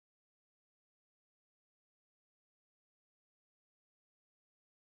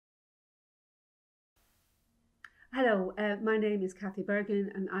Hello, my name is Cathy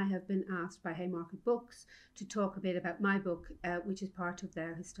Bergin, and I have been asked by Haymarket Books to talk a bit about my book, which is part of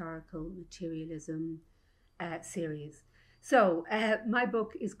their historical materialism series. My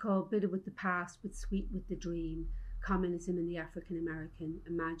book is called Bitter with the Past, but Sweet with the Dream: Communism in the African American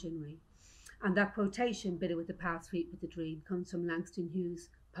Imaginary. And that quotation, Bitter with the Past, Sweet with the Dream, comes from Langston Hughes'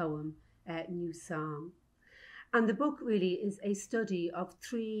 poem, New Song. And the book really is a study of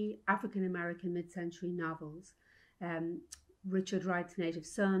three African American mid century novels: um, Richard Wright's Native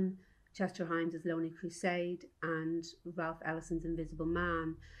Son, Chester Himes's Lonely Crusade, and Ralph Ellison's Invisible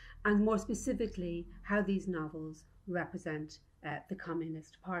Man, and more specifically, how these novels represent the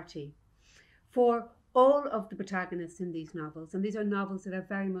Communist Party. For all of the protagonists in these novels, and these are novels that are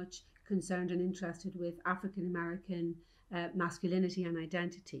very much concerned and interested with African American masculinity and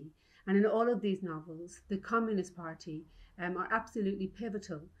identity, and in all of these novels, the Communist Party are absolutely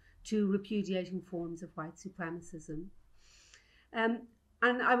pivotal to repudiating forms of white supremacism. And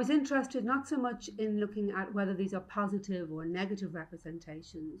I was interested not so much in looking at whether these are positive or negative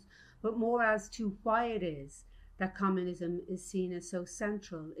representations, but more as to why it is that communism is seen as so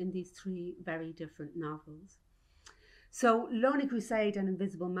central in these three very different novels. So Lonely Crusade and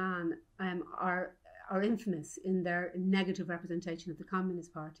Invisible Man are infamous in their negative representation of the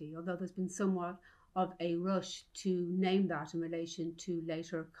Communist Party, although there's been somewhat of a rush to name that in relation to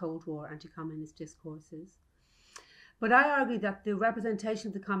later Cold War anti-communist discourses. But I argue that the representation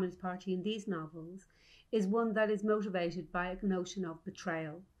of the Communist Party in these novels is one that is motivated by a notion of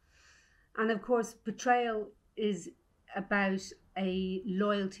betrayal. And of course, betrayal is about a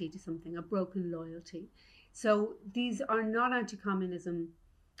loyalty to something, a broken loyalty. So these are not anti-communism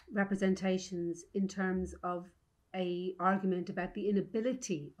representations in terms of an argument about the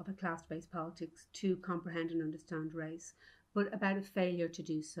inability of a class-based politics to comprehend and understand race, but about a failure to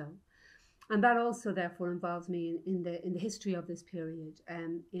do so. And that also, therefore, involves me in the history of this period,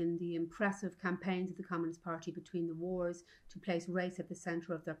 in the impressive campaigns of the Communist Party between the wars to place race at the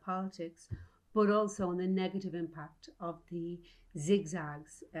centre of their politics, but also on the negative impact of the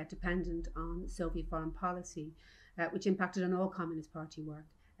zigzags dependent on Soviet foreign policy, which impacted on all Communist Party work,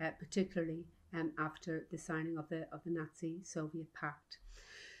 particularly after the signing of the Nazi-Soviet pact.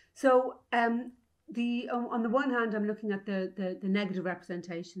 So on the one hand, I'm looking at the negative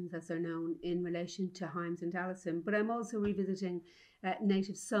representations, as they're known, in relation to Himes and Ellison, but I'm also revisiting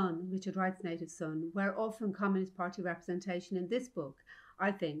Native Son, Richard Wright's Native Son, where often Communist Party representation in this book,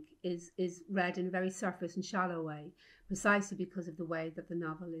 I think, is read in a very surface and shallow way, precisely because of the way that the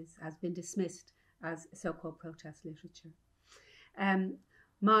novel has been dismissed as so-called protest literature.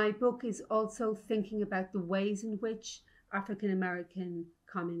 My book is also thinking about the ways in which African American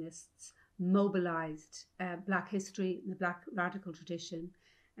communists mobilized Black history and the Black radical tradition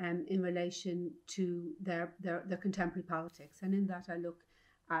in relation to their contemporary politics. And in that I look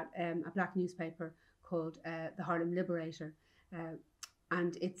at a Black newspaper called the Harlem Liberator,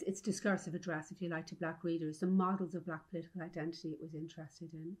 and its discursive address, if you like, to Black readers, the models of Black political identity it was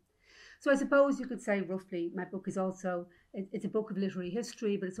interested in. So I suppose you could say roughly my book is also, it's a book of literary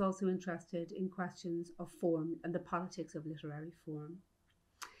history, but it's also interested in questions of form and the politics of literary form.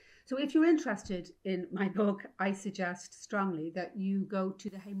 So if you're interested in my book, I suggest strongly that you go to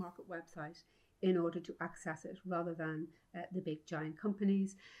the Haymarket website in order to access it, rather than the big giant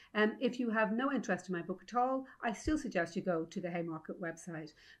companies. If you have no interest in my book at all, I still suggest you go to the Haymarket website,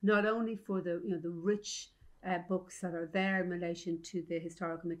 not only for the rich books that are there in relation to the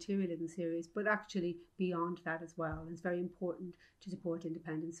historical materialism series, but actually beyond that as well. And it's very important to support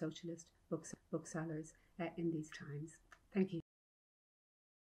independent socialist booksellers in these times. Thank you.